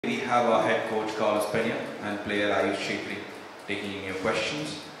have our head coach Carlos Peña and player Ayush Chhetri taking in your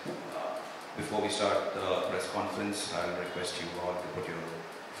questions. Before we start the press conference, I'll request you all to put your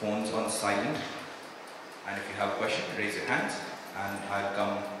phones on silent. And if you have a question, raise your hands and I'll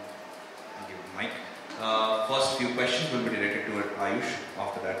come and give you the mic. First few questions will be directed to Ayush.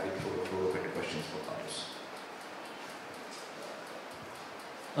 After that, we'll throw the floor open to questions for Carlos.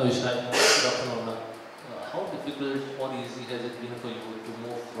 Ayush, good afternoon. How difficult or easy has it been for you to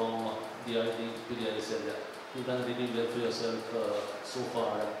move from the ID to the ISL? You've done really well for yourself so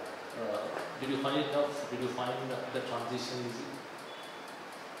far. Did you find it tough? Did you find the transition easy?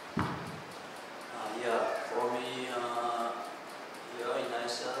 Yeah, for me, here in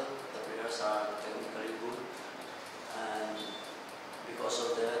ISL, the players are technically good, and because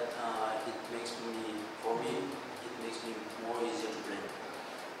of that, it makes me more easier to play.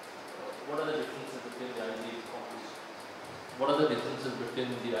 What are the differences between the I-League competition? What are the differences between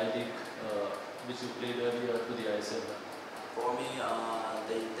the I-League which you played earlier to the ISL? For me,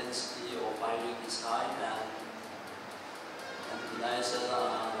 the intensity of I-League is high, and in ISL,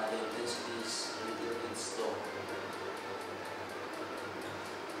 the intensity is a little bit slow.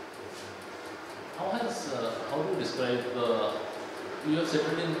 How do you describe, you have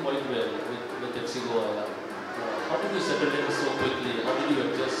settled in quite well with FC Goa. How did you settle in so quickly? How did you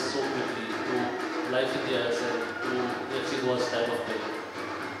adjust so quickly to life in the ISL, to FC Goa's style of play?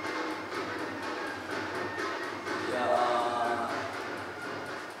 Yeah,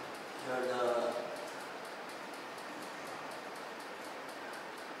 here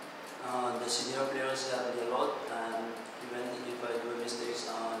the senior players help me a lot, and even if I do mistakes,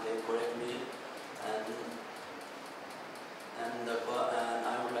 they correct me, and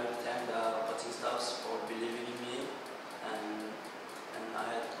I would like to thank the coaching staffs for believing in me, and I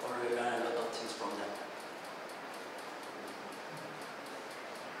had already learned a lot of things from them.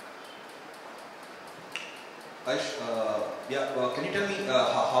 Ayush, can you tell me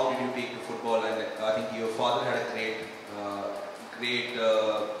how did you take to football? And I think your father had a great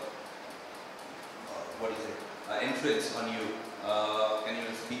influence on you. Can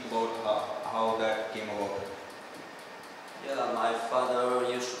you speak about how that came about? Yeah, my father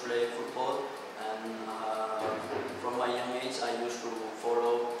used to play football, and from my young age I used to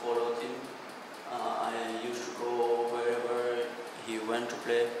follow him. I used to go wherever he went to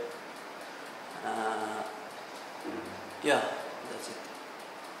play. Yeah, that's it.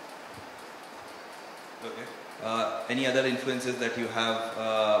 Okay. Any other influences that you have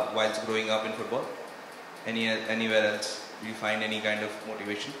whilst growing up in football? Anywhere else? Do you find any kind of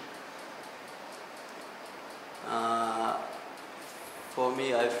motivation? For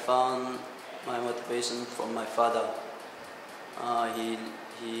me, I found my motivation from my father.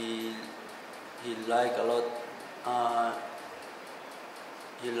 He liked a lot.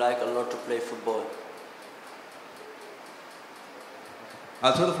 He liked a lot to play football.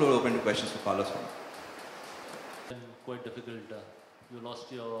 I'll throw the floor open to questions for Carlos. Quite difficult. You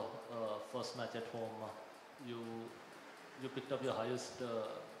lost your first match at home. You picked up your highest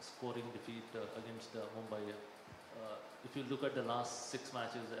scoring defeat against Mumbai. If you look at the last 6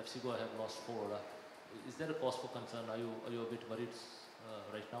 matches, FC Goa have lost 4. Is there a cause for concern? Are you a bit worried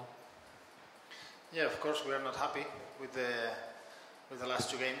right now? Yeah, of course we are not happy with the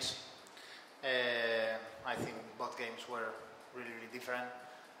last 2 games. I think both games were really different.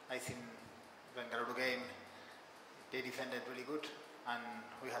 I think Bengaluru game, they defended really good and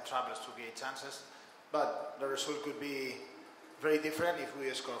we had troubles to create chances, but the result could be very different if we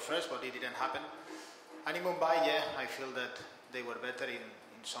score first, but it didn't happen. And in Mumbai, yeah, I feel that they were better in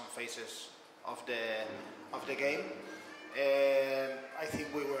some phases of the game. I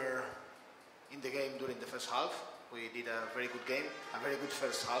think we were in the game during the first half. We did a very good game, a very good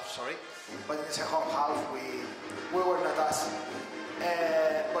first half, sorry. But in the second half, we were not us.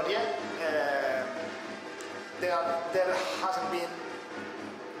 But yeah, there hasn't been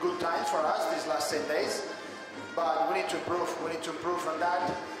good times for us these last 10 days. But we need to improve. We need to improve on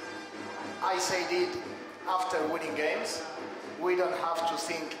that. I say it after winning games. We don't have to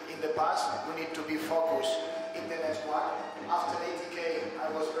think in the past. We need to be focused in the next one. After 80K, I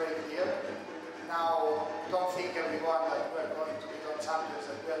was very clear. Now, don't think everyone that we are going to become champions,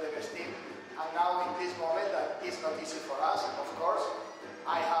 that we are the best team. And now in this moment, that is not easy for us, of course.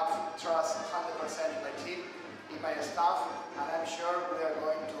 I have trust 100% in my team, in my staff, and I'm sure we are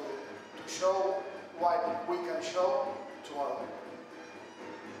going to show what we can show tomorrow.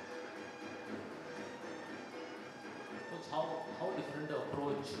 How different the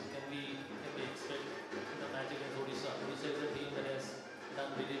approach can we expect in the match against Odisha? Odisha is a team that has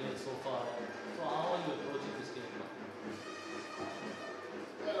done really well so far. So how are you approaching this game now?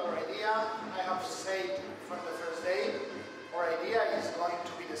 Well, already have said from the first day, our idea is going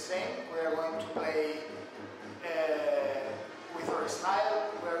to be the same. We are going to play with our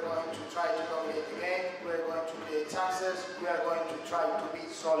style. We are going to try to dominate the game. We are going to create chances. We are going to try to be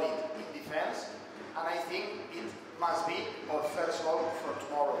solid in defense. And I think it must be our first goal for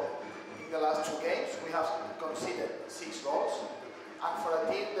tomorrow. In the last 2 games, we have conceded 6 goals. And for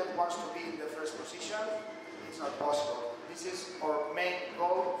a team that wants to be in the first position, it's not possible. This is our main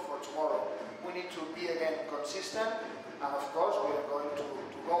goal for tomorrow. We need to be again consistent, and of course we are going to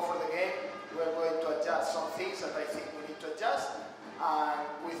go for the game. We are going to adjust some things that I think we need to adjust, and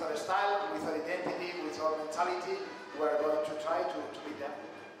with our style, with our identity, with our mentality, we are going to try to beat them.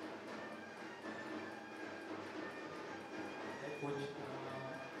 Coach,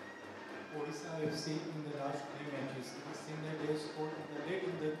 Odisha FC in the last 3 matches, it is seen that they scored late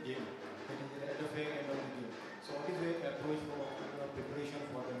in the game, that is at the very end of the game. So what is your approach for preparation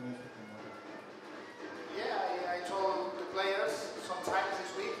for the match tomorrow? Yeah, I told the players sometimes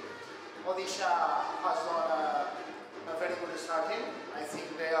this week, Odisha has done a very good starting. I think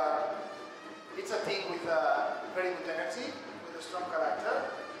it's a team with a very good energy, with a strong character.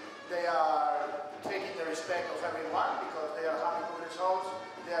 They are taking the respect of everyone because they are having good results,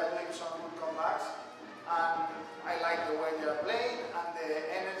 they are doing some good comebacks, and I like the way they are playing and the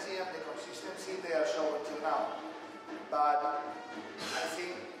energy and the consistency they are showing till now. But I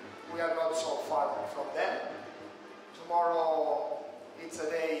think we are not so far from them. Tomorrow it's a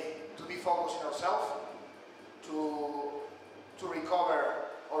day to be focused on ourselves, to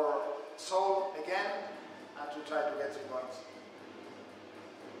recover our soul again, and to try to get 3 points.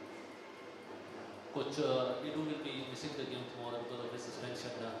 Coach, Edu will be missing the game tomorrow because of his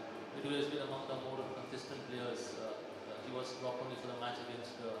suspension. Edu has been among the more consistent players. He was dropped only for the match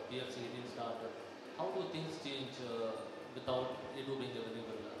against PFC. He didn't start. How do things change without Edu being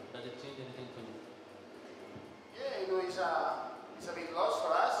available? Does it change anything for you? Yeah, Edu is a big loss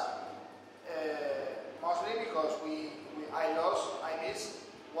for us. Mostly because I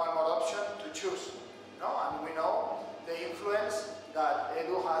missed one more option to choose. No, and we know the influence that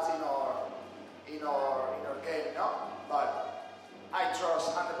Edu has in our game, no? But I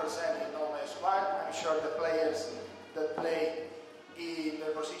trust 100% in all my squad. I'm sure the players that play in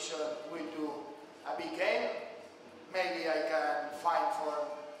their position will do a big game. Maybe I can find for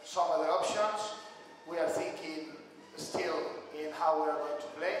some other options. We are thinking still in how we are going to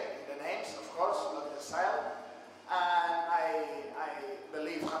play, in the names, of course, not in the style. And I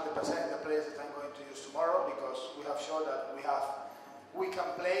believe 100% the players that I'm going to use tomorrow, because we have shown that we can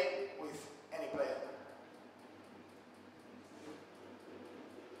play with any player.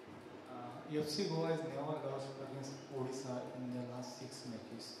 FC Goa has never lost against Odisha in the last 6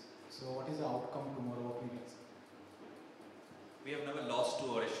 matches. So what is the outcome tomorrow? What we expect? We have never lost to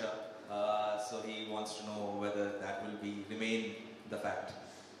Odisha, so he wants to know whether that will remain the fact.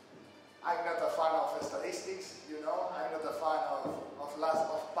 I'm not a fan of statistics, you know. I'm not a fan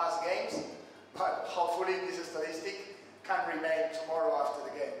of past games, but hopefully this statistic can remain tomorrow after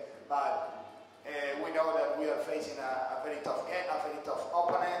the game. But we know that we are facing a very tough game, a very tough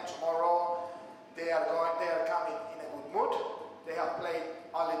opponent tomorrow. They are coming in a good mood. They have played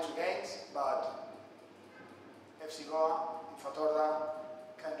only 2 games, but FC Goa in Fatorda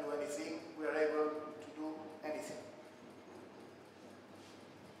can do anything. We are able to do anything.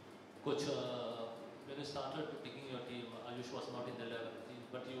 Coach, when you started picking your team, Ayush was not in the 11th team,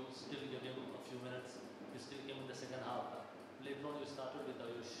 but you still gave him a few minutes. You still came in the second half. Later on, you started with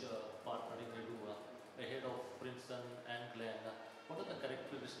Ayush partnering Edu ahead of Princeton and Glenn. What are the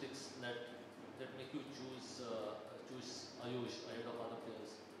characteristics that make you choose Ayush ahead of other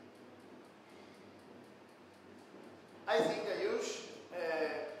players? I think Ayush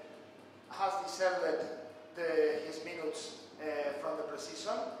has deserved his minutes from the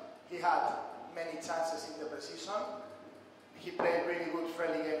pre-season. He had many chances in the pre-season. He played really good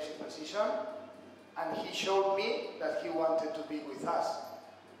friendly games in pre-season, and he showed me that he wanted to be with us.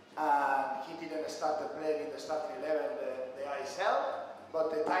 And he didn't start the play in the starting 11, the ISL,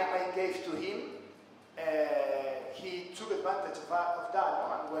 but the time I gave to him, he took advantage of that. No?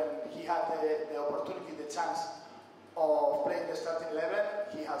 And when he had the opportunity, the chance of playing the starting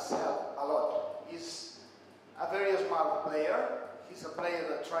 11, he has helped a lot. He's a very smart player. He's a player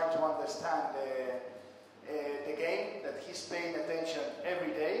that tries to understand the game, that he's paying attention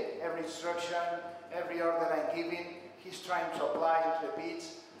every day, every instruction, every order I'm giving, he's trying to apply into the pitch,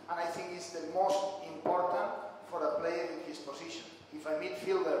 and I think it's the most important for a player in his position. If a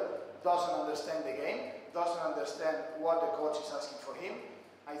midfielder doesn't understand the game, doesn't understand what the coach is asking for him,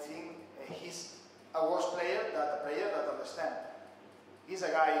 I think he's a worse player than a player that understands. He's a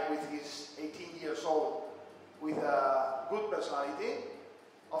guy with his 18 years old with a good personality.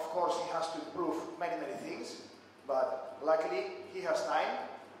 Of course, he has to improve many things, but luckily he has time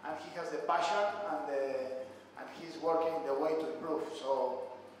and he has the passion and he's working the way to improve. So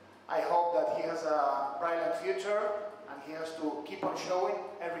I hope that he has a brilliant future and he has to keep on showing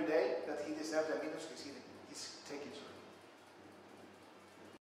every day that he deserves the minutes he's taking.